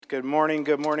Good morning,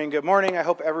 good morning, good morning. I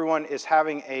hope everyone is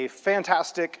having a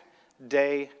fantastic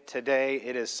day today.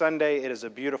 It is Sunday. It is a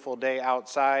beautiful day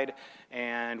outside,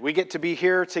 and we get to be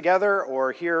here together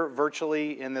or here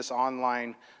virtually in this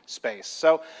online space.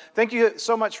 So thank you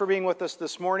so much for being with us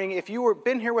this morning. If you have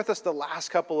been here with us the last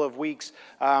couple of weeks,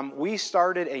 we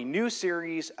started a new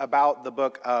series about the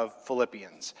book of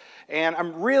Philippians. And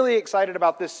I'm really excited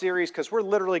about this series because we're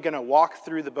literally going to walk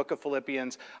through the book of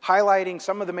Philippians, highlighting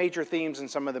some of the major themes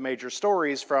and some of the major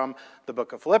stories from the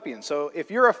book of Philippians. So if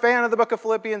you're a fan of the book of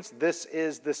Philippians, this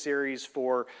is the series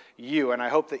for you, and I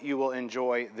hope that you will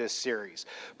enjoy this series.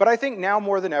 But I think now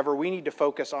more than ever, we need to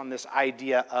focus on this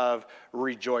idea of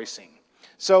rejoicing.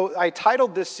 So I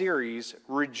titled this series,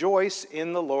 Rejoice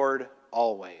in the Lord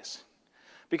Always,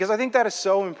 because I think that is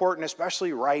so important,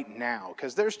 especially right now,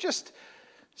 because there's just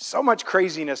so much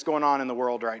craziness going on in the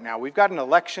world right now. We've got an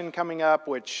election coming up,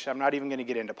 which I'm not even going to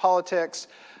get into politics.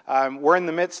 We're in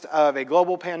the midst of a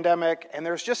global pandemic, and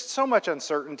there's just so much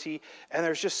uncertainty, and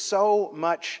there's just so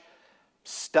much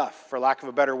stuff, for lack of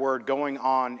a better word, going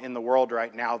on in the world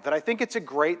right now that I think it's a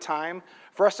great time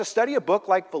for us to study a book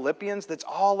like Philippians that's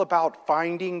all about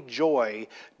finding joy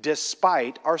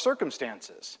despite our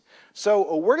circumstances.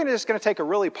 So we're just going to take a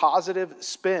really positive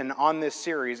spin on this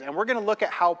series, and we're going to look at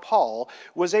how Paul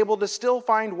was able to still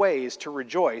find ways to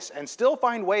rejoice and still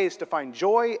find ways to find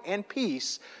joy and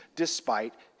peace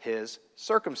despite his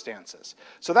circumstances.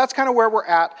 So that's kind of where we're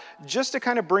at. Just to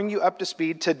kind of bring you up to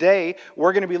speed, today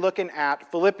we're going to be looking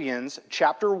at Philippians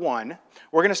chapter 1.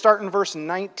 We're going to start in verse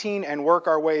 19 and work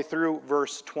our way through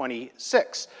verse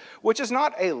 26, which is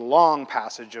not a long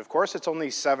passage, of course. It's only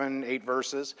 7-8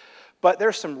 verses. But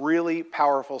there's some really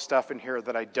powerful stuff in here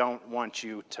that I don't want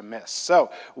you to miss.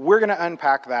 So we're going to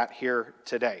unpack that here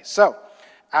today. So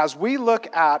as we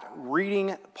look at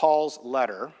reading Paul's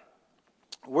letter,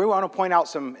 we want to point out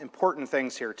some important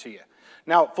things here to you.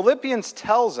 Now, Philippians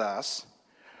tells us,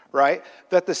 right,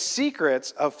 that the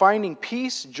secrets of finding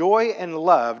peace, joy, and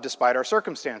love despite our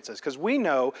circumstances, because we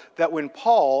know that when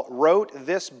Paul wrote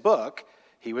this book,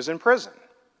 he was in prison.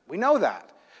 We know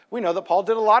that. We know that Paul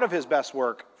did a lot of his best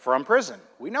work from prison.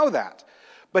 We know that.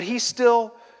 But he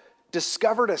still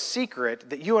discovered a secret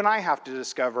that you and I have to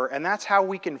discover, and that's how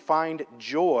we can find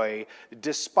joy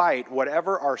despite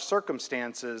whatever our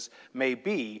circumstances may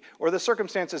be, or the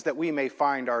circumstances that we may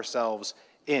find ourselves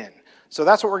in. So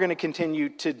that's what we're going to continue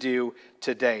to do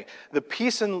today. The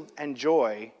peace and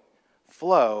joy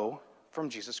flow from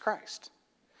Jesus Christ.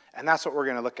 And that's what we're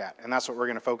going to look at, and that's what we're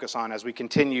going to focus on as we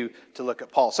continue to look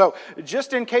at Paul. So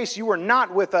just in case you were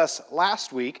not with us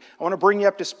last week, I want to bring you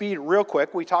up to speed real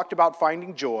quick. We talked about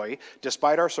finding joy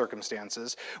despite our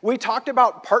circumstances. We talked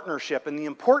about partnership and the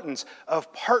importance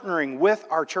of partnering with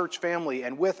our church family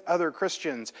and with other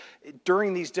Christians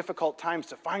during these difficult times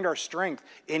to find our strength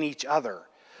in each other,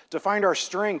 to find our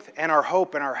strength and our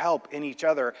hope and our help in each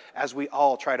other as we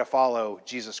all try to follow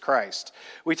Jesus Christ.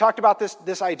 We talked about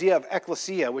this idea of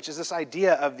ecclesia, which is this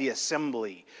idea of the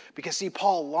assembly. Because see,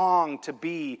 Paul longed to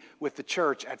be with the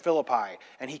church at Philippi,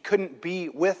 and he couldn't be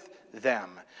with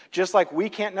them. Just like we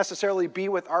can't necessarily be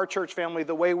with our church family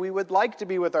the way we would like to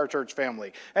be with our church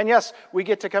family. And yes, we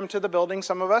get to come to the building,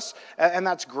 some of us, and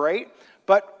that's great.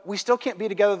 But we still can't be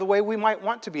together the way we might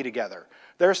want to be together.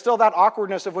 There's still that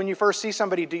awkwardness of when you first see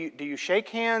somebody, do you shake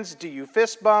hands? Do you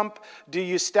fist bump? Do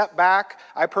you step back?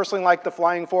 I personally like the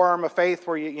flying forearm of faith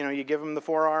where you give them the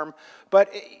forearm. But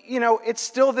it's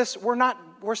still this,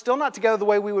 we're still not together the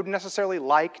way we would necessarily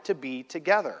like to be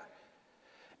together.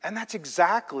 And that's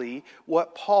exactly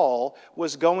what Paul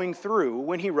was going through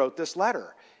when he wrote this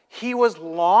letter. He was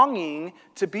longing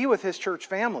to be with his church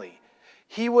family.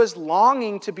 He was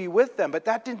longing to be with them, but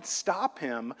that didn't stop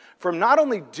him from not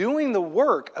only doing the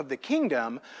work of the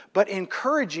kingdom, but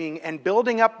encouraging and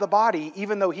building up the body,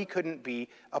 even though he couldn't be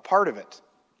a part of it.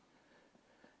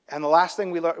 And the last thing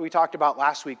we talked about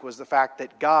last week was the fact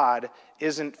that God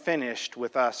isn't finished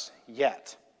with us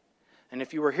yet. And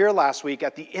if you were here last week,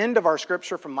 at the end of our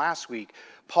scripture from last week,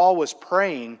 Paul was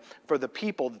praying for the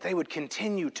people that they would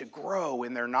continue to grow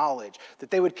in their knowledge, that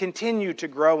they would continue to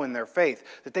grow in their faith,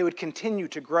 that they would continue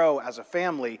to grow as a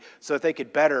family so that they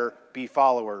could better be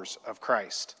followers of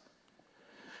Christ.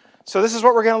 So this is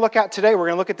what we're going to look at today. We're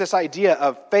going to look at this idea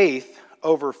of faith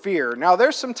over fear. Now,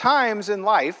 there's some times in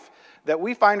life that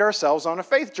we find ourselves on a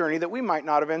faith journey that we might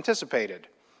not have anticipated.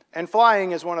 And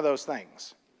flying is one of those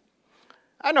things.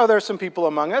 I know there's some people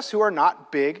among us who are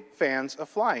not big fans of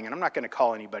flying, and I'm not going to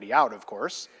call anybody out, of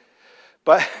course.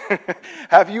 But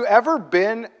have you ever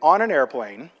been on an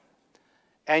airplane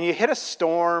and you hit a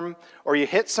storm, or you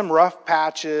hit some rough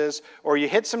patches, or you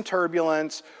hit some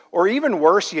turbulence, or even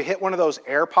worse, you hit one of those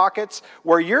air pockets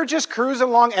where you're just cruising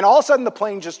along and all of a sudden the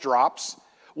plane just drops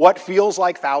what feels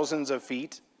like thousands of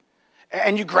feet.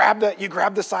 And you grab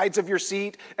the sides of your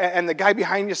seat, and the guy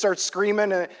behind you starts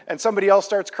screaming, and somebody else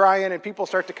starts crying, and people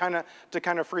start to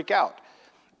kind of freak out.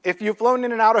 If you've flown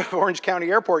in and out of Orange County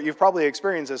Airport, you've probably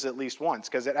experienced this at least once,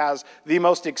 because it has the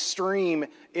most extreme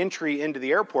entry into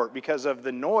the airport because of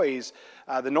the noise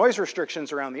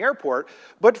restrictions around the airport.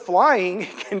 But flying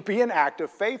can be an act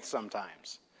of faith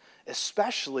sometimes,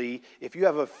 especially if you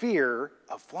have a fear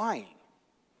of flying.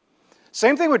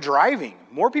 Same thing with driving.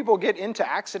 More people get into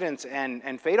accidents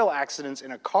and fatal accidents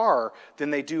in a car than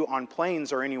they do on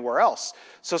planes or anywhere else.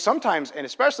 So sometimes, and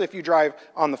especially if you drive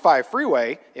on the 5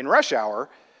 freeway in rush hour,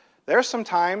 there's some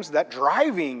times that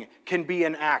driving can be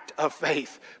an act of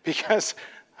faith because,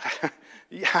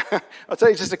 yeah, I'll tell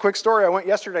you just a quick story. I went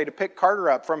yesterday to pick Carter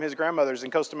up from his grandmother's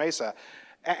in Costa Mesa.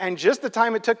 And just the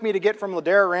time it took me to get from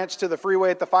Ladera Ranch to the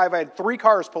freeway at the 5, I had 3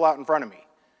 cars pull out in front of me.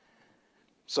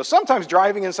 So sometimes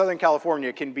driving in Southern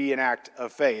California can be an act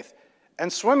of faith,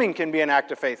 and swimming can be an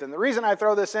act of faith. And the reason I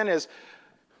throw this in is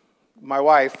my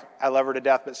wife, I love her to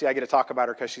death, but see, I get to talk about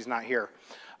her because she's not here.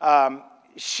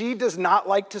 She does not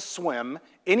like to swim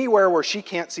anywhere where she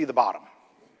can't see the bottom.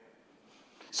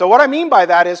 So what I mean by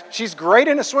that is she's great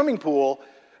in a swimming pool,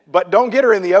 but don't get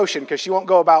her in the ocean because she won't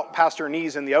go about past her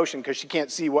knees in the ocean because she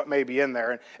can't see what may be in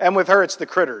there. And with her, it's the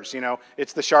critters,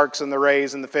 it's the sharks and the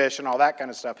rays and the fish and all that kind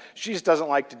of stuff. She just doesn't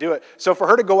like to do it. So for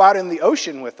her to go out in the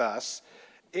ocean with us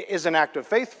is an act of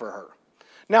faith for her.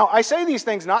 Now, I say these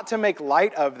things not to make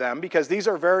light of them because these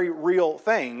are very real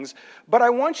things, but I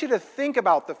want you to think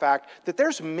about the fact that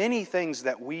there's many things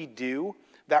that we do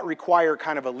that require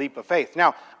kind of a leap of faith.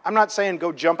 Now, I'm not saying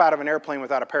go jump out of an airplane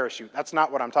without a parachute. That's not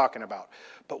what I'm talking about.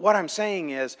 But what I'm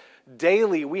saying is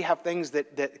daily we have things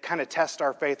that kind of test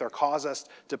our faith or cause us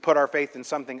to put our faith in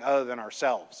something other than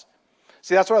ourselves.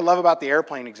 See, that's what I love about the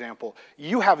airplane example.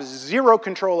 You have zero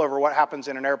control over what happens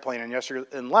in an airplane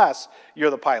unless you're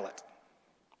the pilot.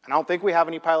 And I don't think we have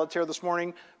any pilots here this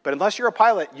morning, but unless you're a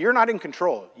pilot, you're not in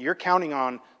control. You're counting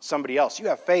on somebody else. You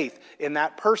have faith in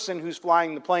that person who's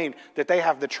flying the plane, that they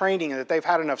have the training and that they've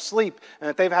had enough sleep and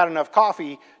that they've had enough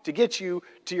coffee to get you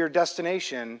to your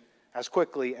destination as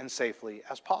quickly and safely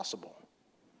as possible.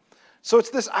 So it's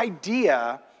this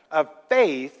idea of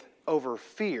faith over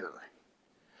fear.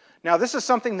 Now, this is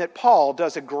something that Paul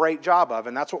does a great job of,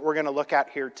 and that's what we're going to look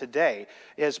at here today,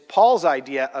 is Paul's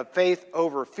idea of faith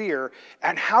over fear,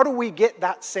 and how do we get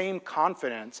that same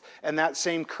confidence and that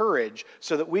same courage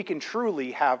so that we can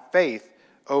truly have faith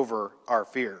over our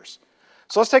fears.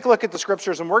 So let's take a look at the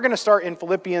scriptures, and we're going to start in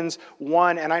Philippians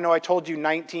 1, and I know I told you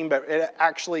 19, but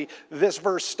this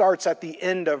verse starts at the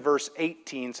end of verse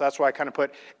 18, so that's why I kind of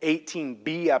put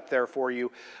 18b up there for you.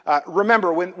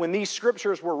 Remember, when these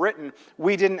scriptures were written,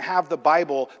 we didn't have the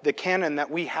Bible, the canon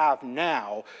that we have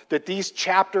now, that these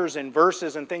chapters and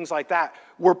verses and things like that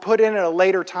were put in at a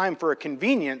later time for a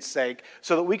convenience sake,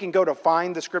 so that we can go to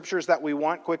find the scriptures that we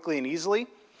want quickly and easily.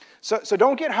 So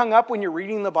don't get hung up when you're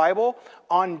reading the Bible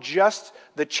on just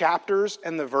the chapters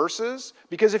and the verses,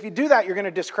 because if you do that, you're going to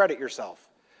discredit yourself,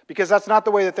 because that's not the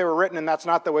way that they were written and that's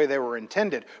not the way they were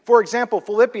intended. For example,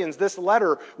 Philippians, this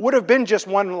letter would have been just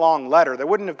one long letter. There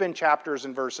wouldn't have been chapters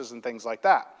and verses and things like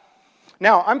that.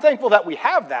 Now, I'm thankful that we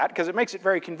have that because it makes it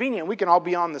very convenient. We can all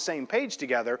be on the same page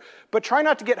together, but try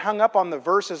not to get hung up on the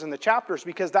verses and the chapters,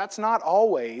 because that's not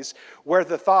always where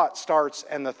the thought starts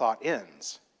and the thought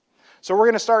ends. So we're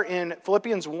going to start in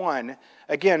Philippians 1,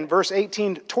 again, verse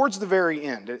 18, towards the very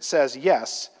end. It says,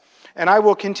 "Yes, and I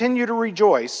will continue to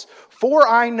rejoice, for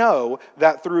I know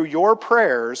that through your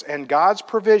prayers and God's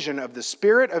provision of the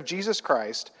Spirit of Jesus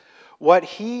Christ, what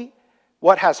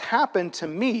has happened to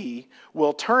me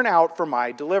will turn out for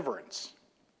my deliverance."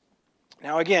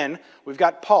 Now again, we've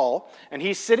got Paul, and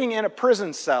he's sitting in a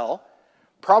prison cell,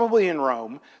 probably in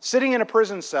Rome, sitting in a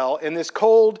prison cell in this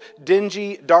cold,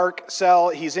 dingy, dark cell.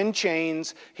 He's in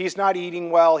chains. He's not eating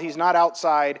well. He's not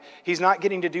outside. He's not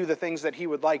getting to do the things that he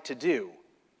would like to do.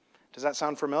 Does that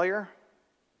sound familiar?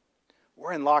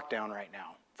 We're in lockdown right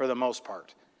now, for the most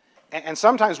part. And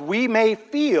sometimes we may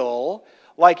feel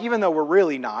like, even though we're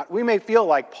really not, we may feel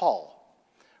like Paul.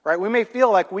 Right? We may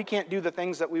feel like we can't do the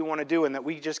things that we want to do, and that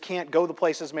we just can't go the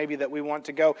places maybe that we want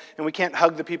to go, and we can't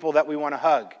hug the people that we want to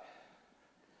hug.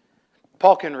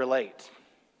 Paul can relate.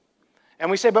 And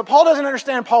we say, but Paul doesn't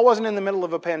understand. Paul wasn't in the middle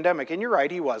of a pandemic. And you're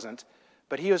right, he wasn't.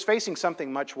 But he was facing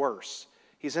something much worse.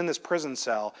 He's in this prison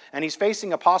cell, and he's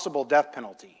facing a possible death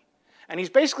penalty. And he's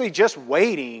basically just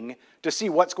waiting to see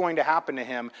what's going to happen to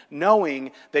him,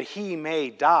 knowing that he may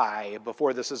die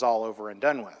before this is all over and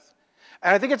done with.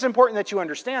 And I think it's important that you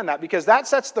understand that, because that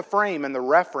sets the frame and the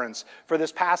reference for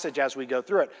this passage as we go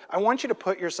through it. I want you to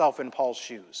put yourself in Paul's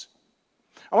shoes.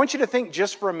 I want you to think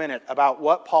just for a minute about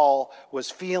what Paul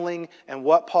was feeling and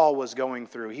what Paul was going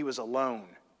through. He was alone.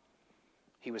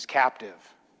 He was captive.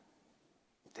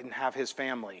 Didn't have his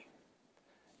family.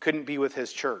 Couldn't be with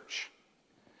his church.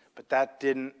 But that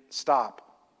didn't stop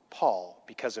Paul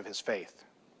because of his faith.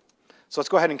 So let's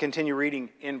go ahead and continue reading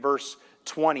in verse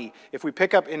 20. If we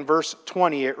pick up in verse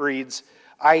 20, it reads,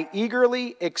 I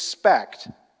eagerly expect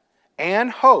and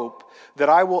hope that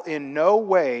I will in no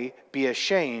way be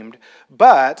ashamed,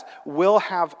 but will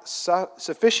have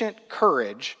sufficient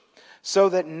courage, so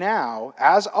that now,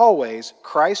 as always,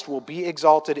 Christ will be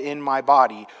exalted in my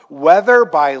body, whether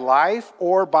by life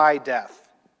or by death.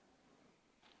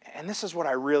 And this is what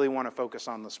I really want to focus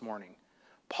on this morning.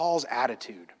 Paul's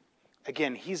attitude.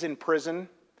 Again, he's in prison,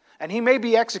 and he may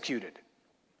be executed.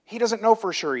 He doesn't know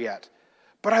for sure yet.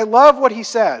 But I love what he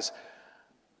says.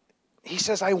 He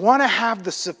says, I want to have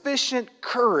the sufficient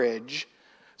courage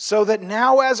so that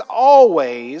now, as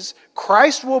always,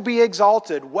 Christ will be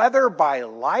exalted, whether by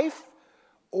life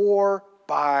or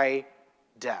by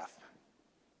death.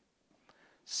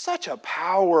 Such a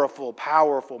powerful,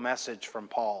 powerful message from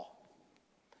Paul.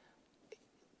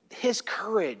 His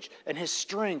courage and his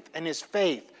strength and his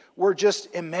faith were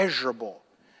just immeasurable.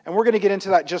 And we're going to get into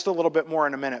that just a little bit more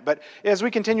in a minute. But as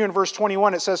we continue in verse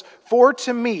 21, it says, For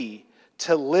to me,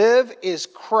 to live is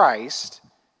Christ,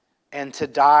 and to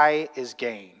die is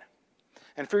gain.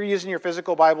 And if you're using your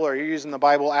physical Bible or you're using the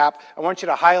Bible app, I want you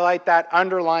to highlight that,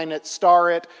 underline it, star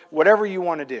it, whatever you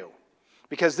want to do.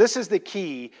 Because this is the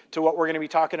key to what we're going to be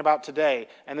talking about today,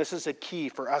 and this is a key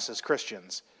for us as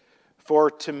Christians. For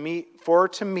to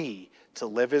me, to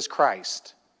live is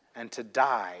Christ, and to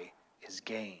die is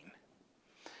gain.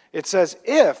 It says,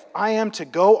 if I am to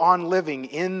go on living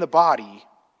in the body,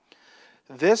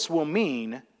 this will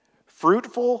mean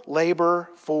fruitful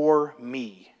labor for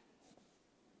me.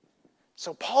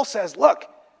 So Paul says, look,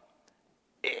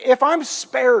 if I'm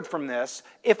spared from this,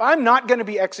 if I'm not going to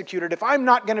be executed, if I'm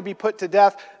not going to be put to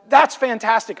death, that's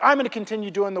fantastic. I'm going to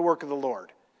continue doing the work of the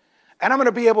Lord. And I'm going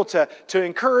to be able to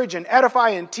encourage and edify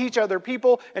and teach other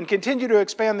people and continue to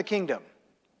expand the kingdom.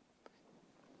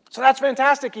 So that's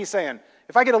fantastic, he's saying.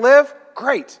 If I get to live,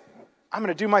 great. I'm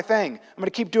going to do my thing. I'm going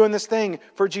to keep doing this thing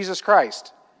for Jesus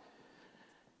Christ.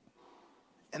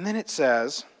 And then it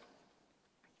says,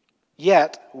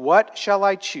 yet what shall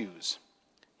I choose?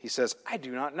 He says, I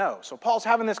do not know. So Paul's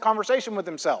having this conversation with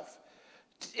himself.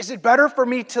 Is it better for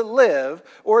me to live,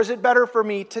 or is it better for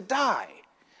me to die?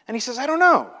 And he says, I don't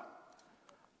know.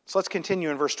 So let's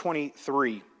continue in verse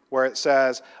 23, where it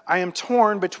says, I am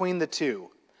torn between the two.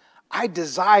 I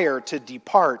desire to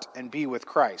depart and be with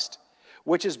Christ,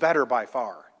 which is better by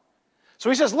far. So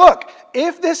he says, look,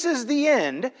 if this is the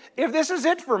end, if this is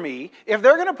it for me, if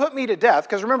they're going to put me to death,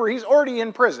 because remember, he's already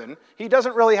in prison, he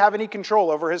doesn't really have any control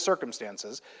over his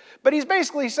circumstances, but he's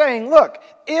basically saying, look,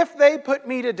 if they put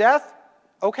me to death,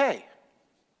 okay,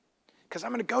 because I'm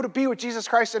going to go to be with Jesus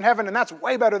Christ in heaven, and that's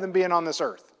way better than being on this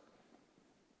earth.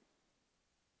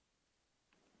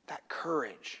 That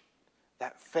courage,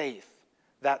 that faith,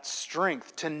 that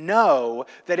strength to know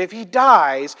that if he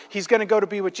dies, he's going to go to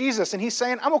be with Jesus. And he's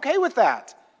saying, I'm okay with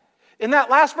that. In that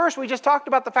last verse, we just talked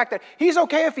about the fact that he's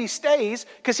okay if he stays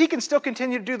because he can still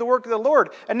continue to do the work of the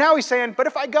Lord. And now he's saying, but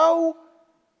if I go,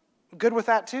 I'm good with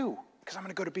that too, because I'm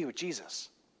going to go to be with Jesus.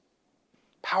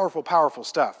 Powerful, powerful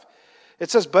stuff.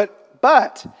 It says,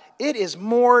 but it is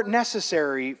more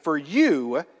necessary for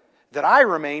you that I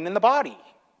remain in the body.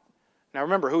 Now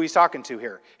remember who he's talking to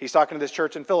here. He's talking to this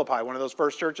church in Philippi, one of those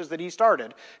first churches that he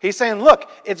started. He's saying,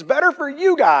 look, it's better for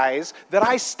you guys that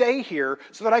I stay here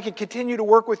so that I can continue to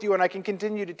work with you and I can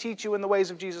continue to teach you in the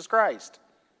ways of Jesus Christ.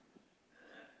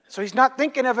 So he's not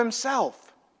thinking of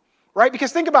himself, right?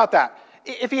 Because think about that.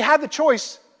 If he had the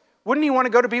choice, wouldn't he want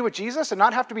to go to be with Jesus and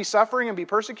not have to be suffering and be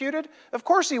persecuted? Of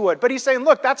course he would. But he's saying,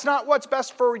 look, that's not what's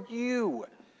best for you.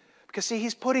 Because see,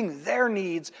 he's putting their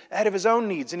needs ahead of his own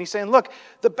needs. And he's saying, look,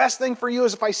 the best thing for you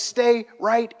is if I stay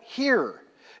right here.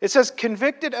 It says,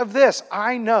 convicted of this,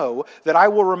 I know that I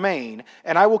will remain,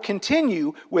 and I will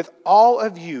continue with all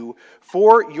of you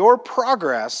for your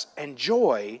progress and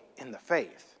joy in the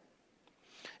faith.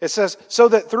 It says, so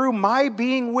that through my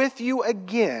being with you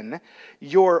again,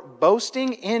 your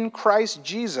boasting in Christ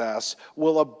Jesus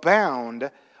will abound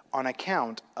on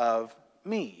account of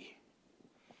me.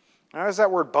 Now, there's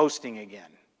that word boasting again.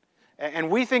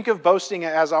 And we think of boasting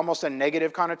as almost a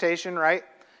negative connotation, right?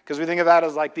 because we think of that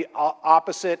as like the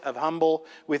opposite of humble.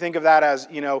 We think of that as,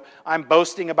 I'm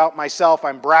boasting about myself,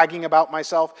 I'm bragging about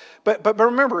myself. But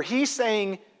remember, he's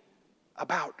saying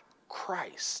about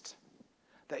Christ,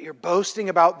 that you're boasting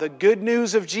about the good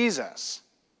news of Jesus.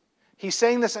 He's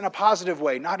saying this in a positive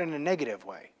way, not in a negative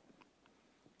way.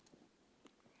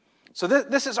 So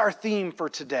this is our theme for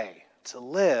today. To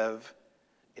live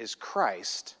is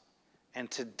Christ,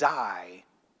 and to die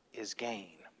is gain.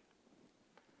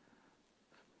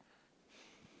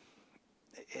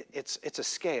 It's a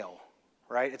scale,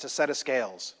 right? It's a set of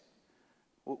scales.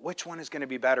 Which one is going to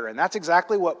be better? And that's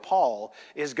exactly what Paul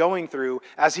is going through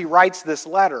as he writes this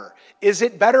letter. Is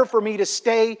it better for me to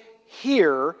stay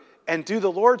here and do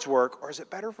the Lord's work, or is it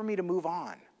better for me to move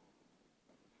on?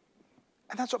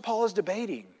 And that's what Paul is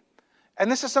debating.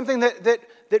 And this is something that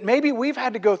maybe we've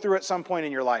had to go through at some point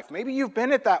in your life. Maybe you've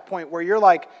been at that point where you're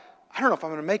like, I don't know if I'm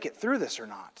going to make it through this or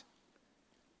not.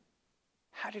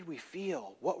 How did we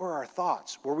feel? What were our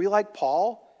thoughts? Were we like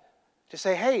Paul? To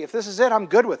say, hey, if this is it, I'm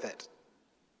good with it.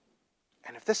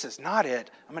 And if this is not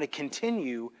it, I'm going to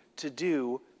continue to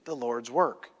do the Lord's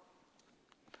work.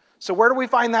 So where do we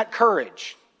find that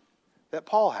courage that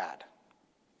Paul had?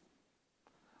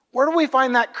 Where do we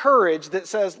find that courage that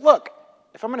says, look,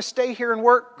 if I'm going to stay here and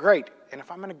work, great. And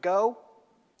if I'm going to go,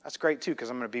 that's great too,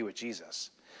 because I'm going to be with Jesus.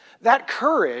 That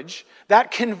courage, that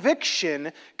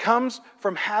conviction comes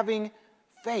from having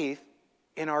faith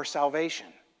in our salvation.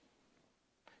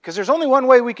 Because there's only one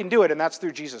way we can do it, and that's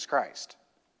through Jesus Christ.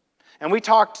 And we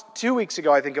talked 2 weeks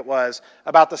ago, I think it was,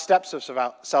 about the steps of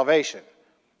salvation.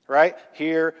 Right?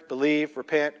 Hear, believe,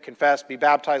 repent, confess, be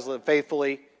baptized, live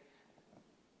faithfully.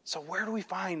 So where do we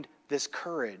find this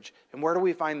courage? And where do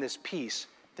we find this peace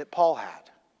that Paul had?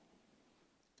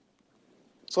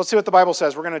 So let's see what the Bible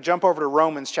says. We're going to jump over to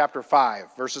Romans chapter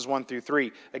 5, verses 1 through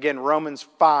 3. Again, Romans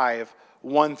 5,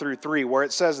 1 through 3, where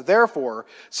it says, therefore,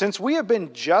 since we have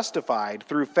been justified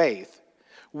through faith,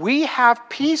 we have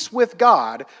peace with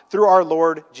God through our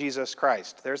Lord Jesus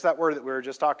Christ. There's that word that we were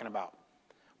just talking about.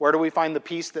 Where do we find the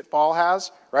peace that Paul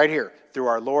has? Right here, through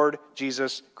our Lord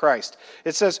Jesus Christ.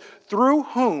 It says, through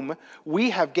whom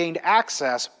we have gained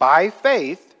access by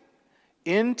faith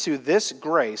into this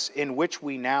grace in which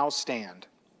we now stand.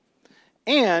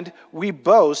 And we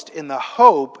boast in the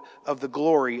hope of the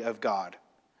glory of God.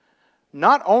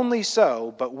 Not only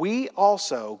so, but we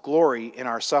also glory in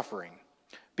our suffering,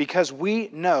 because we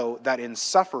know that in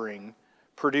suffering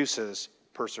produces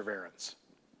perseverance.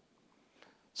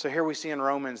 So here we see in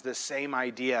Romans this same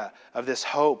idea of this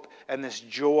hope and this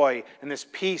joy and this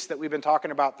peace that we've been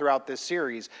talking about throughout this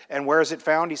series. And where is it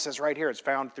found? He says right here, it's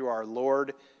found through our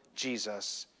Lord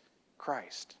Jesus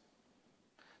Christ.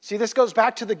 See, this goes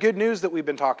back to the good news that we've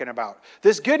been talking about.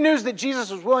 This good news that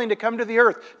Jesus was willing to come to the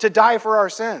earth to die for our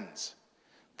sins.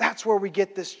 That's where we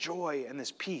get this joy and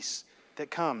this peace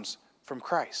that comes from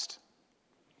Christ.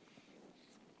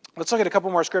 Let's look at a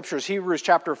couple more scriptures. Hebrews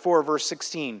chapter 4, verse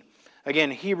 16.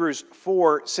 Again, Hebrews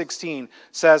 4:16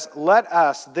 says, let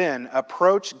us then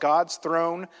approach God's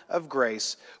throne of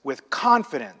grace with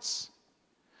confidence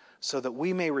so that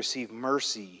we may receive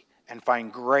mercy and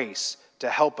find grace to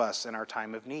help us in our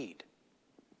time of need.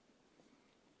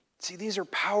 See, these are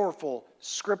powerful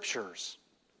scriptures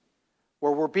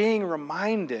where we're being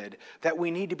reminded that we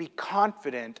need to be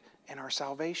confident in our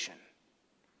salvation.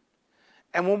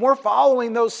 And when we're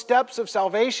following those steps of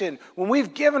salvation, when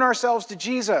we've given ourselves to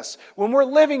Jesus, when we're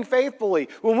living faithfully,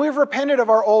 when we've repented of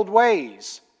our old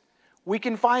ways, we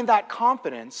can find that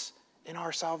confidence in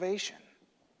our salvation.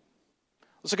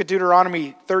 Let's look at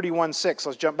Deuteronomy 31:6.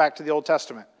 Let's jump back to the Old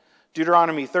Testament.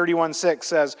 Deuteronomy 31:6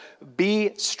 says,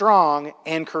 be strong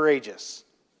and courageous.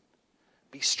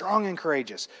 Be strong and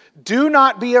courageous. Do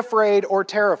not be afraid or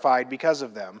terrified because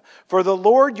of them, for the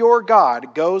Lord your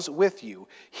God goes with you.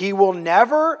 He will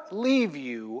never leave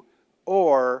you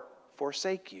or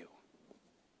forsake you.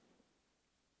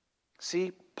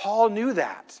 See, Paul knew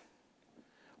that.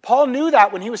 Paul knew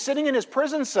that when he was sitting in his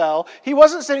prison cell. He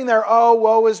wasn't sitting there, oh,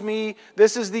 woe is me,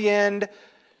 this is the end.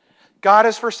 God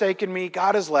has forsaken me,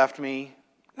 God has left me.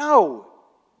 No,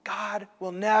 God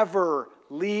will never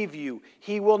leave you.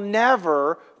 He will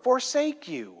never forsake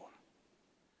you.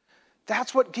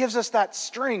 That's what gives us that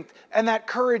strength and that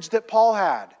courage that Paul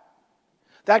had.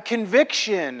 That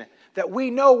conviction that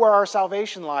we know where our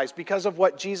salvation lies because of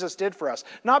what Jesus did for us.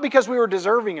 Not because we were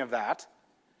deserving of that,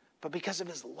 but because of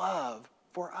his love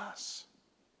for us.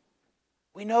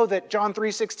 We know that John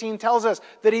 3:16 tells us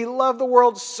that he loved the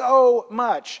world so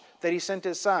much that he sent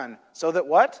his son, so that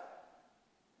what?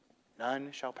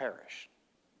 None shall perish.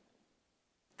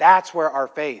 That's where our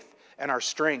faith and our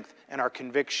strength and our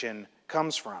conviction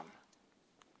comes from.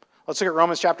 Let's look at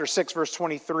Romans chapter 6, verse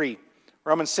 23.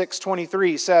 Romans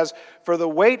 6:23 says, "For the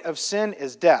weight of sin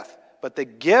is death, but the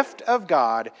gift of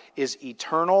God is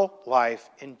eternal life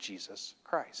in Jesus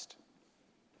Christ."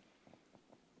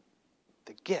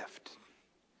 The gift.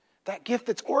 That gift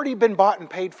that's already been bought and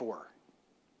paid for.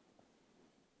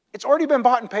 It's already been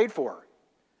bought and paid for.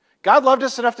 God loved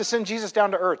us enough to send Jesus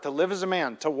down to earth, to live as a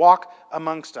man, to walk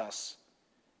amongst us,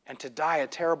 and to die a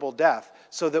terrible death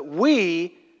so that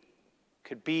we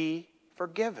could be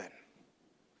forgiven.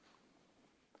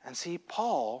 And see,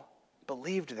 Paul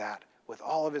believed that with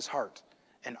all of his heart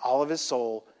and all of his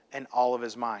soul and all of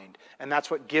his mind. And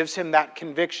that's what gives him that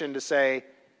conviction to say,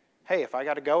 hey, if I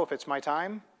got to go, if it's my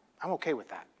time, I'm okay with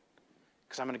that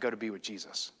because I'm going to go to be with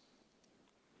Jesus.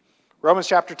 Romans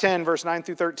chapter 10, verse 9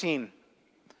 through 13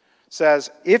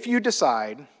 says, "If you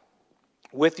decide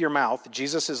with your mouth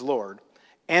Jesus is Lord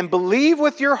and believe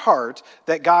with your heart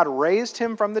that God raised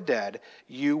him from the dead,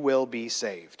 you will be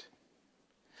saved."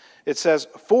 It says,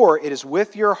 "For it is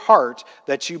with your heart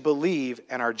that you believe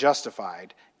and are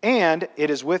justified, and it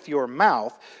is with your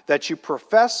mouth that you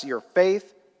profess your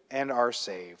faith and are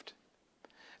saved."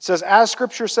 It says, as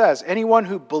Scripture says, anyone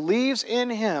who believes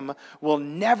in him will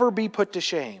never be put to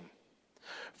shame.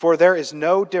 For there is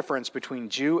no difference between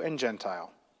Jew and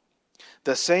Gentile.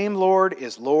 The same Lord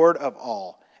is Lord of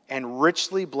all, and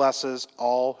richly blesses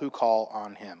all who call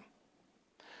on him.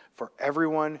 For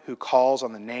everyone who calls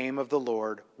on the name of the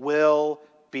Lord will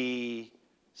be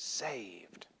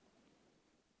saved.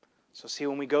 So see,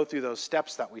 when we go through those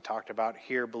steps that we talked about,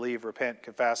 hear, believe, repent,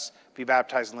 confess, be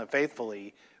baptized, and live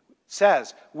faithfully, it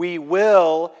says we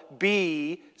will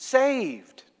be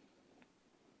saved.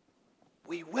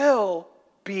 We will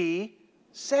be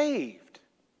saved.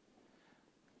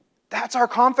 That's our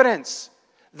confidence.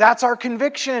 That's our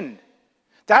conviction.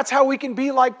 That's how we can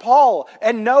be like Paul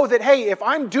and know that, hey, if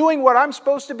I'm doing what I'm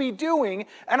supposed to be doing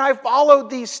and I followed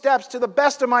these steps to the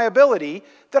best of my ability,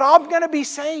 that I'm going to be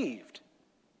saved.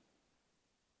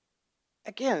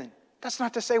 Again, that's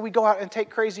not to say we go out and take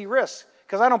crazy risks,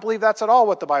 because I don't believe that's at all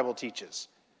what the Bible teaches.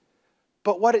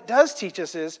 But what it does teach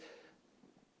us is,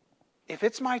 if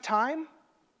it's my time,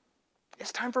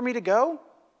 it's time for me to go,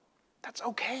 that's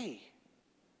okay.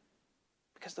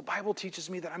 Because the Bible teaches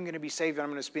me that I'm going to be saved and I'm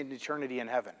going to spend eternity in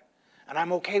heaven. And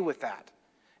I'm okay with that.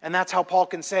 And that's how Paul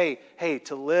can say, hey,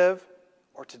 to live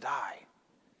or to die.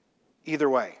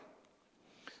 Either way.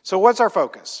 So what's our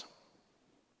focus?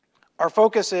 Our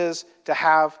focus is to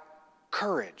have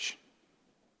courage.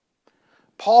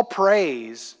 Paul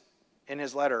prays in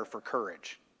his letter for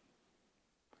courage.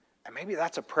 And maybe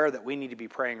that's a prayer that we need to be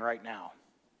praying right now.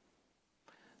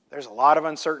 There's a lot of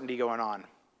uncertainty going on.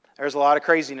 There's a lot of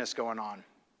craziness going on.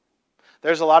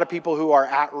 There's a lot of people who are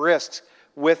at risk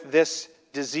with this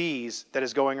disease that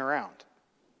is going around.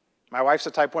 My wife's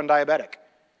a type 1 diabetic.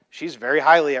 She's very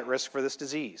highly at risk for this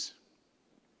disease.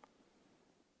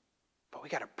 But we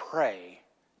got to pray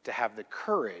to have the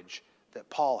courage that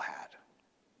Paul had.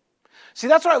 See,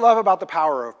 that's what I love about the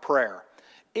power of prayer.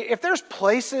 If there's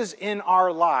places in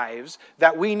our lives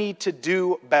that we need to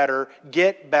do better,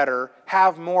 get better,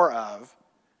 have more of,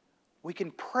 we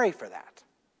can pray for that.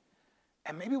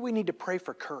 And maybe we need to pray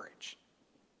for courage.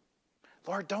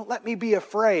 Lord, don't let me be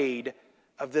afraid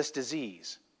of this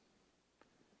disease.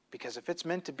 Because if it's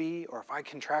meant to be, or if I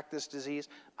contract this disease,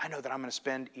 I know that I'm going to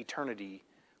spend eternity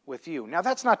with you. Now,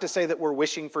 that's not to say that we're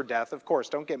wishing for death. Of course,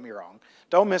 don't get me wrong.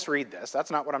 Don't misread this.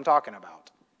 That's not what I'm talking about.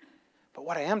 But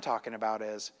what I am talking about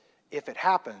is, if it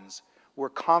happens, we're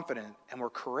confident and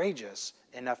we're courageous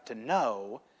enough to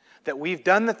know that we've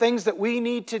done the things that we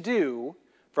need to do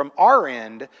from our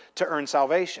end to earn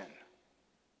salvation.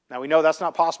 Now, we know that's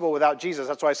not possible without Jesus.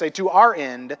 That's why I say to our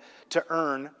end to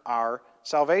earn our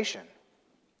salvation.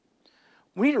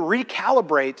 We need to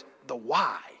recalibrate the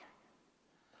why.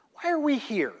 Why are we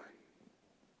here?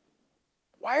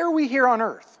 Why are we here on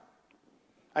earth?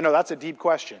 I know that's a deep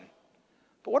question,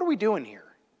 but what are we doing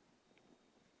here?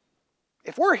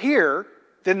 If we're here,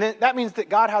 then that means that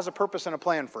God has a purpose and a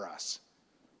plan for us.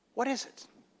 What is it?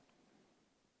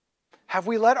 Have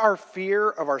we let our fear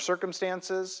of our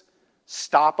circumstances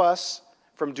stop us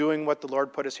from doing what the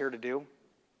Lord put us here to do?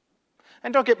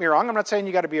 And don't get me wrong, I'm not saying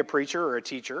you got to be a preacher or a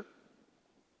teacher.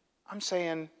 I'm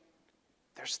saying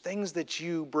there's things that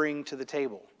you bring to the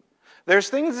table. There's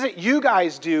things that you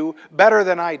guys do better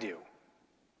than I do.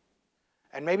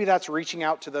 And maybe that's reaching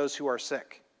out to those who are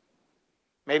sick.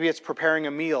 Maybe it's preparing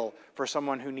a meal for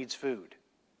someone who needs food.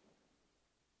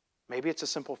 Maybe it's a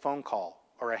simple phone call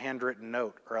or a handwritten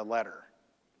note or a letter.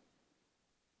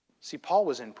 See, Paul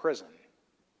was in prison,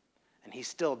 and he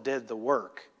still did the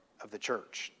work of the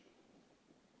church.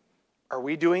 Are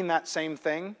we doing that same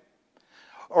thing?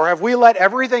 Or have we let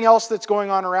everything else that's going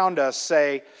on around us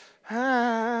say,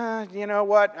 you know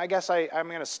what, I guess I'm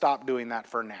going to stop doing that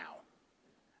for now.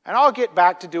 And I'll get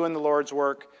back to doing the Lord's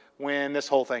work when this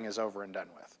whole thing is over and done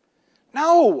with.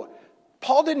 No,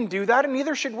 Paul didn't do that, and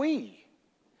neither should we.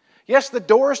 Yes, the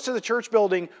doors to the church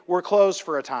building were closed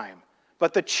for a time,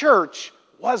 but the church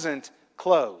wasn't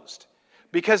closed.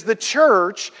 Because the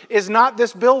church is not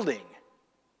this building.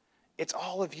 It's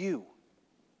all of you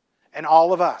and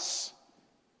all of us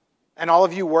and all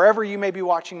of you wherever you may be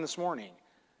watching this morning.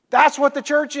 That's what the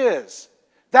church is.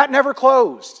 That never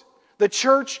closed. The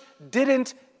church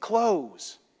didn't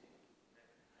close.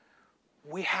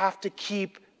 We have to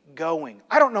keep going.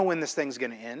 I don't know when this thing's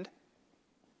going to end.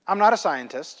 I'm not a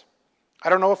scientist. I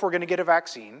don't know if we're going to get a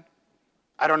vaccine.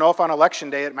 I don't know if on election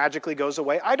day it magically goes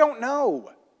away. I don't know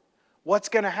what's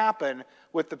going to happen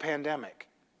with the pandemic.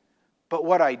 But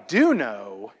what I do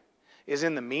know is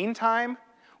in the meantime,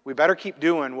 we better keep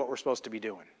doing what we're supposed to be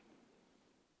doing.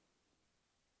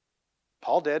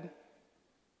 Paul did.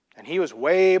 And he was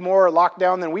way more locked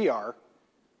down than we are.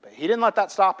 But he didn't let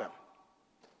that stop him.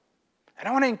 And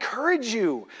I want to encourage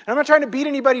you. And I'm not trying to beat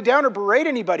anybody down or berate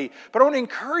anybody. But I want to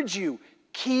encourage you.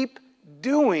 Keep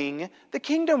doing the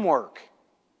kingdom work.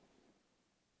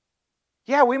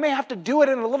 Yeah, we may have to do it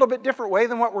in a little bit different way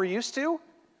than what we're used to.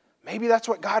 Maybe that's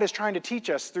what God is trying to teach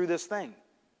us through this thing.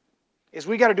 Is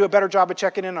we got to do a better job of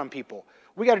checking in on people.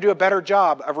 We got to do a better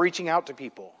job of reaching out to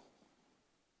people.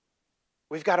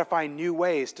 We've got to find new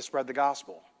ways to spread the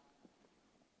gospel.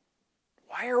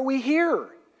 Why are we here?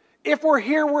 If we're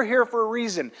here for a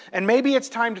reason. And maybe it's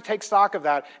time to take stock of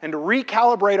that and to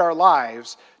recalibrate our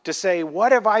lives to say,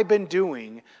 what have I been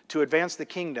doing to advance the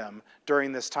kingdom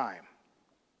during this time?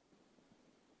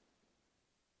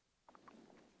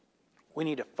 We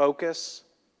need to focus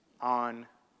on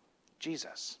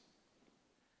Jesus.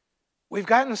 We've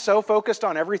gotten so focused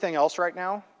on everything else right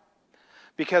now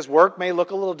because work may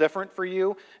look a little different for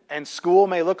you and school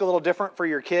may look a little different for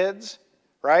your kids,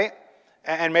 right?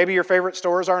 And maybe your favorite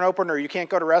stores aren't open, or you can't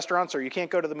go to restaurants, or you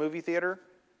can't go to the movie theater,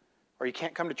 or you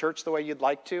can't come to church the way you'd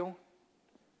like to.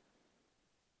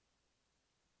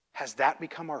 Has that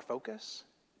become our focus?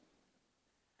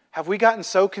 Have we gotten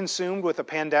so consumed with a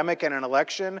pandemic and an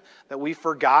election that we've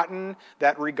forgotten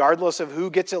that regardless of who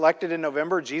gets elected in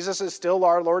November, Jesus is still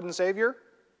our Lord and Savior?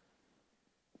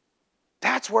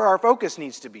 That's where our focus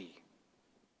needs to be.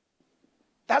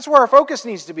 That's where our focus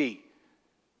needs to be.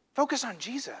 Focus on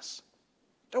Jesus.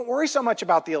 Don't worry so much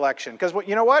about the election. Because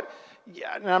you know what?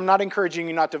 Yeah, and I'm not encouraging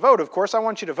you not to vote. Of course, I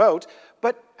want you to vote.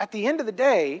 But at the end of the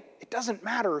day, it doesn't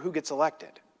matter who gets elected.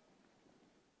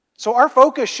 So our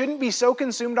focus shouldn't be so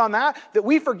consumed on that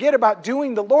we forget about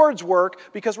doing the Lord's work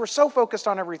because we're so focused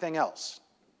on everything else.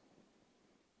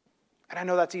 And I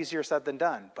know that's easier said than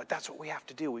done, but that's what we have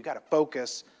to do. We've got to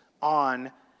focus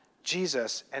on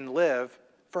Jesus and live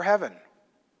for heaven.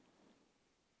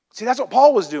 See, that's what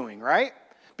Paul was doing, right?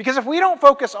 Because if we don't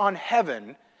focus on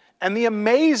heaven and the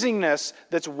amazingness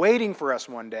that's waiting for us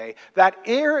one day, that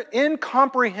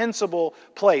incomprehensible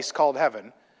place called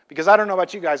heaven, because I don't know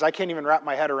about you guys, I can't even wrap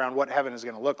my head around what heaven is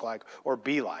going to look like or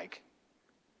be like.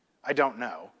 I don't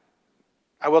know.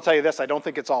 I will tell you this, I don't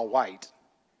think it's all white.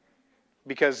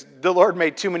 Because the Lord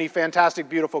made too many fantastic,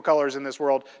 beautiful colors in this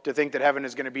world to think that heaven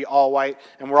is going to be all white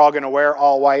and we're all going to wear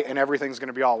all white and everything's going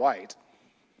to be all white.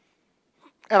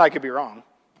 And I could be wrong.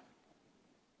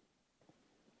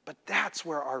 But that's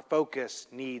where our focus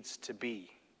needs to be.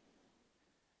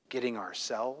 Getting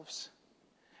ourselves,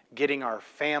 getting our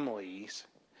families,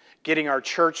 getting our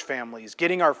church families,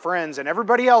 getting our friends and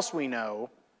everybody else we know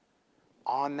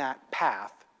on that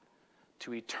path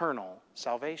to eternal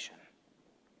salvation.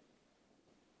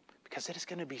 Because it is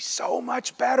going to be so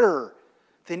much better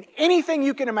than anything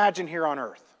you can imagine here on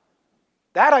earth.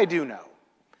 That I do know.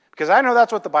 Because I know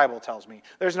that's what the Bible tells me.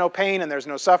 There's no pain and there's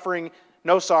no suffering,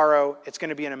 no sorrow. It's going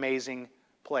to be an amazing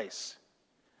place.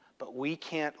 But we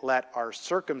can't let our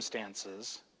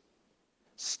circumstances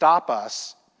stop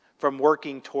us from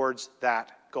working towards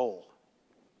that goal.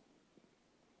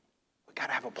 We've got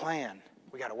to have a plan.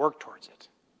 We've got to work towards it.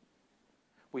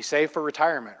 We save for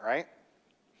retirement, right?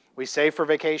 We save for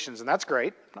vacations, and that's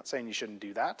great. I'm not saying you shouldn't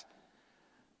do that.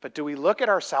 But do we look at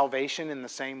our salvation in the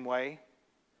same way?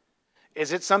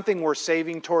 Is it something we're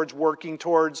saving towards, working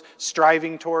towards,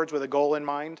 striving towards with a goal in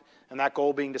mind, and that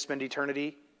goal being to spend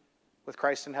eternity with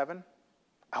Christ in heaven?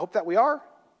 I hope that we are.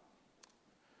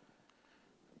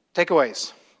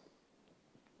 Takeaways.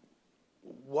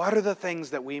 What are the things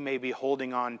that we may be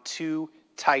holding on too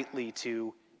tightly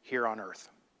to here on earth?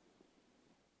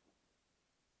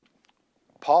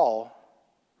 Paul,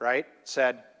 right,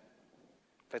 said,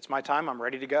 if it's my time, I'm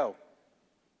ready to go.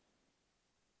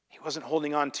 He wasn't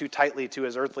holding on too tightly to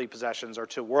his earthly possessions or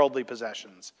to worldly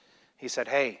possessions. He said,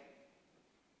 hey,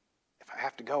 if I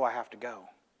have to go, I have to go.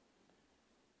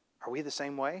 Are we the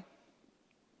same way?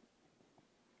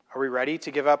 Are we ready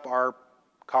to give up our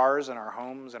cars and our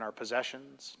homes and our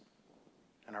possessions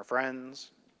and our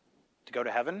friends to go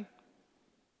to heaven?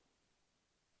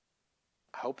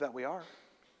 I hope that we are.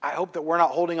 I hope that we're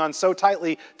not holding on so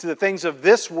tightly to the things of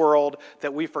this world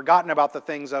that we've forgotten about the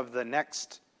things of the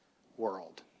next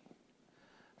world.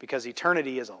 Because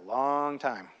eternity is a long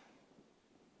time.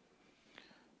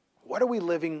 What are we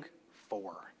living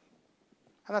for?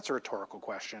 And that's a rhetorical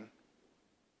question.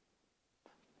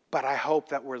 But I hope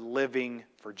that we're living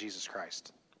for Jesus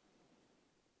Christ.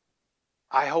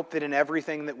 I hope that in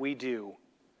everything that we do,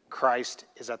 Christ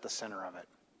is at the center of it.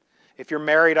 If you're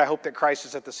married, I hope that Christ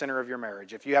is at the center of your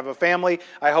marriage. If you have a family,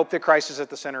 I hope that Christ is at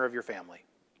the center of your family.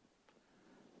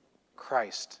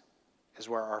 Christ is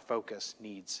where our focus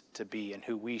needs to be and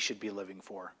who we should be living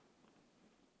for.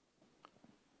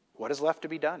 What is left to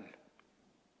be done?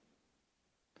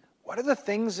 What are the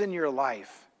things in your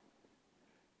life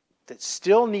that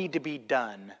still need to be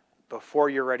done before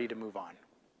you're ready to move on?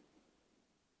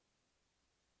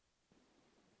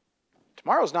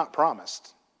 Tomorrow's not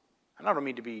promised. And I don't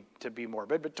mean to be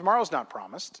morbid, but tomorrow's not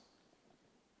promised.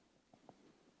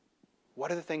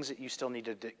 What are the things that you still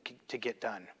need to get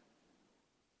done?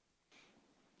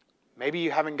 Maybe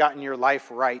you haven't gotten your life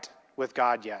right with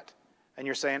God yet, and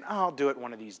you're saying, oh, I'll do it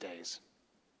one of these days.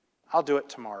 I'll do it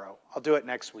tomorrow. I'll do it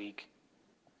next week.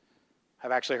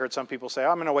 I've actually heard some people say,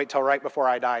 oh, I'm going to wait till right before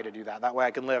I die to do that. That way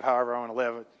I can live however I want to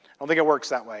live. I don't think it works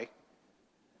that way.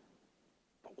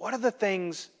 But what are the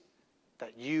things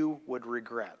that you would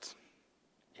regret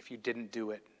if you didn't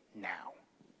do it now?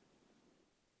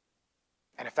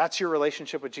 And if that's your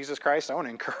relationship with Jesus Christ, I want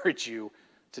to encourage you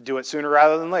to do it sooner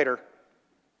rather than later,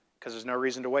 because there's no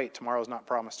reason to wait. Tomorrow's not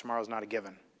promised. Tomorrow's not a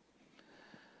given.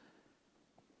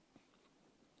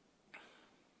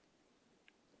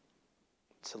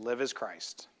 To live as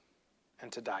Christ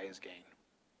and to die as gain.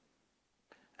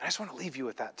 And I just want to leave you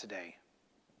with that today.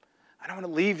 I don't want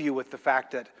to leave you with the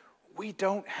fact that we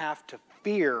don't have to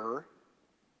fear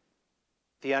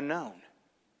the unknown.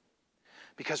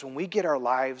 Because when we get our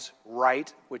lives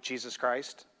right with Jesus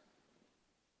Christ,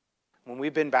 when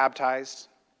we've been baptized,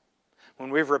 when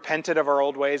we've repented of our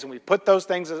old ways and we've put those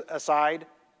things aside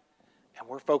and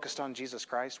we're focused on Jesus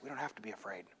Christ, we don't have to be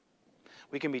afraid.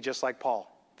 We can be just like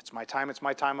Paul. If it's my time, it's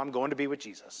my time. I'm going to be with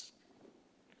Jesus.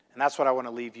 And that's what I want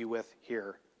to leave you with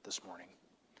here this morning.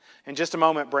 In just a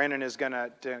moment, Brandon is going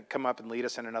to come up and lead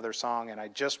us in another song, and I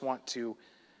just want to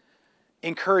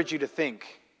encourage you to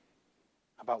think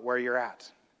about where you're at.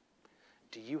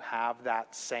 Do you have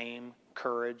that same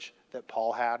courage that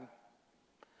Paul had?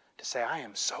 To say, I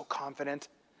am so confident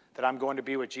that I'm going to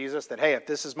be with Jesus that, hey, if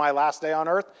this is my last day on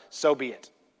earth, so be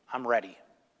it. I'm ready.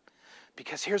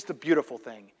 Because here's the beautiful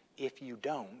thing. If you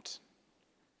don't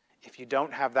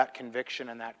have that conviction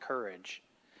and that courage,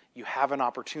 you have an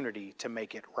opportunity to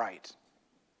make it right.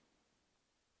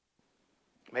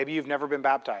 Maybe you've never been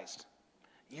baptized.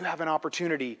 You have an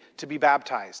opportunity to be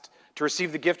baptized, to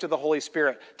receive the gift of the Holy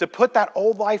Spirit, to put that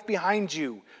old life behind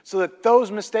you so that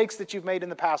those mistakes that you've made in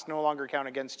the past no longer count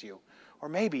against you. Or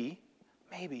maybe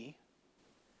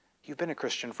you've been a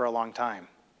Christian for a long time.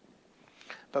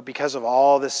 But because of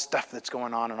all this stuff that's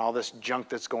going on and all this junk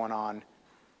that's going on,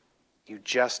 you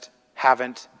just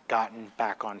haven't gotten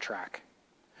back on track.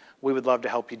 We would love to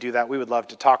help you do that. We would love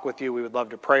to talk with you. We would love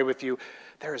to pray with you.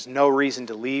 There is no reason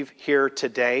to leave here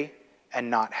today and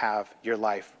not have your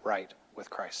life right with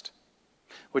Christ.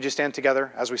 Would you stand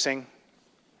together as we sing?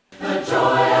 The joy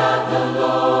of the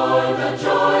Lord, the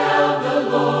joy of the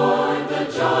Lord, the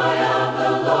joy of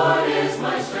the Lord is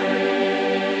my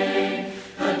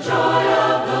strength. The joy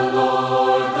of the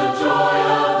Lord, the joy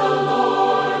of the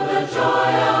Lord, the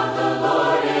joy of the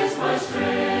Lord is my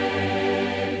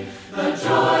strength. The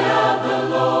joy of the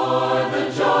Lord,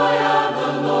 the joy of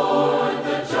the Lord,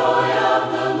 the joy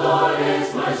of the Lord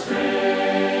is my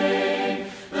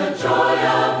strength. The joy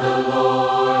of the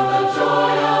Lord, the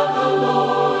joy of the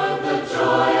Lord, the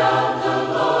joy of the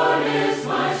Lord is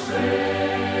my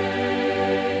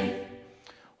strength.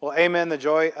 Well, amen. The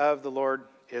joy of the Lord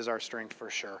is our strength for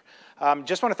sure.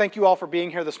 Just want to thank you all for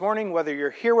being here this morning. Whether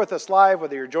you're here with us live,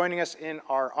 whether you're joining us in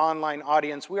our online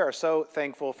audience, we are so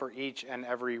thankful for each and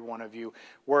every one of you,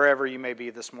 wherever you may be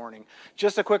this morning.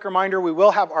 Just a quick reminder, we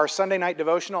will have our Sunday night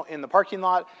devotional in the parking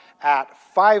lot at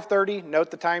 5:30.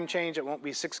 Note the time change. It won't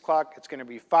be 6 o'clock. It's going to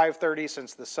be 5:30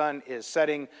 since the sun is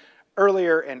setting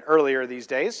earlier and earlier these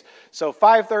days. So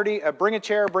 5:30, bring a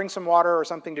chair, bring some water or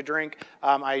something to drink.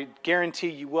 I guarantee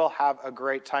you will have a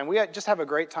great time. We just have a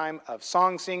great time of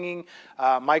song singing.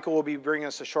 Michael will be bringing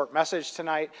us a short message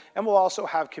tonight, and we'll also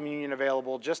have communion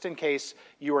available just in case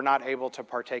you are not able to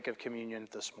partake of communion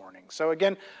this morning. So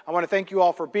again, I want to thank you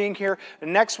all for being here.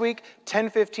 Next week,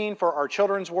 10:15 for our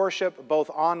children's worship, both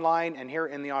online and here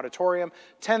in the auditorium,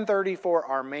 10:30 for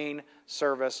our main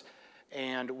service.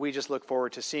 And we just look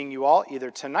forward to seeing you all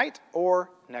either tonight or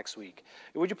next week.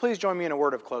 Would you please join me in a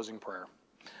word of closing prayer?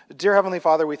 Dear Heavenly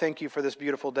Father, we thank you for this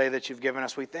beautiful day that you've given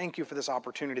us. We thank you for this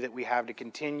opportunity that we have to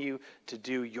continue to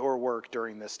do your work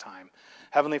during this time.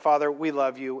 Heavenly Father, we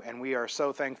love you, and we are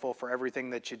so thankful for everything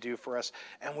that you do for us.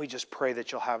 And we just pray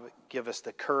that you'll give us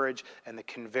the courage and the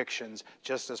convictions,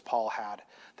 just as Paul had,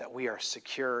 that we are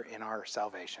secure in our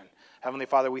salvation. Heavenly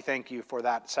Father, we thank you for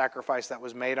that sacrifice that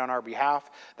was made on our behalf,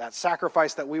 that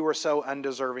sacrifice that we were so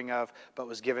undeserving of, but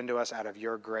was given to us out of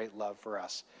your great love for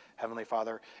us. Heavenly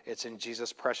Father, it's in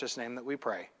Jesus' precious name that we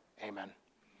pray. Amen.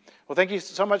 Well, thank you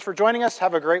so much for joining us.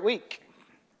 Have a great week.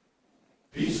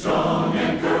 Be strong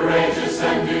and courageous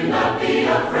and do not be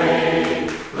afraid.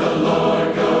 The Lord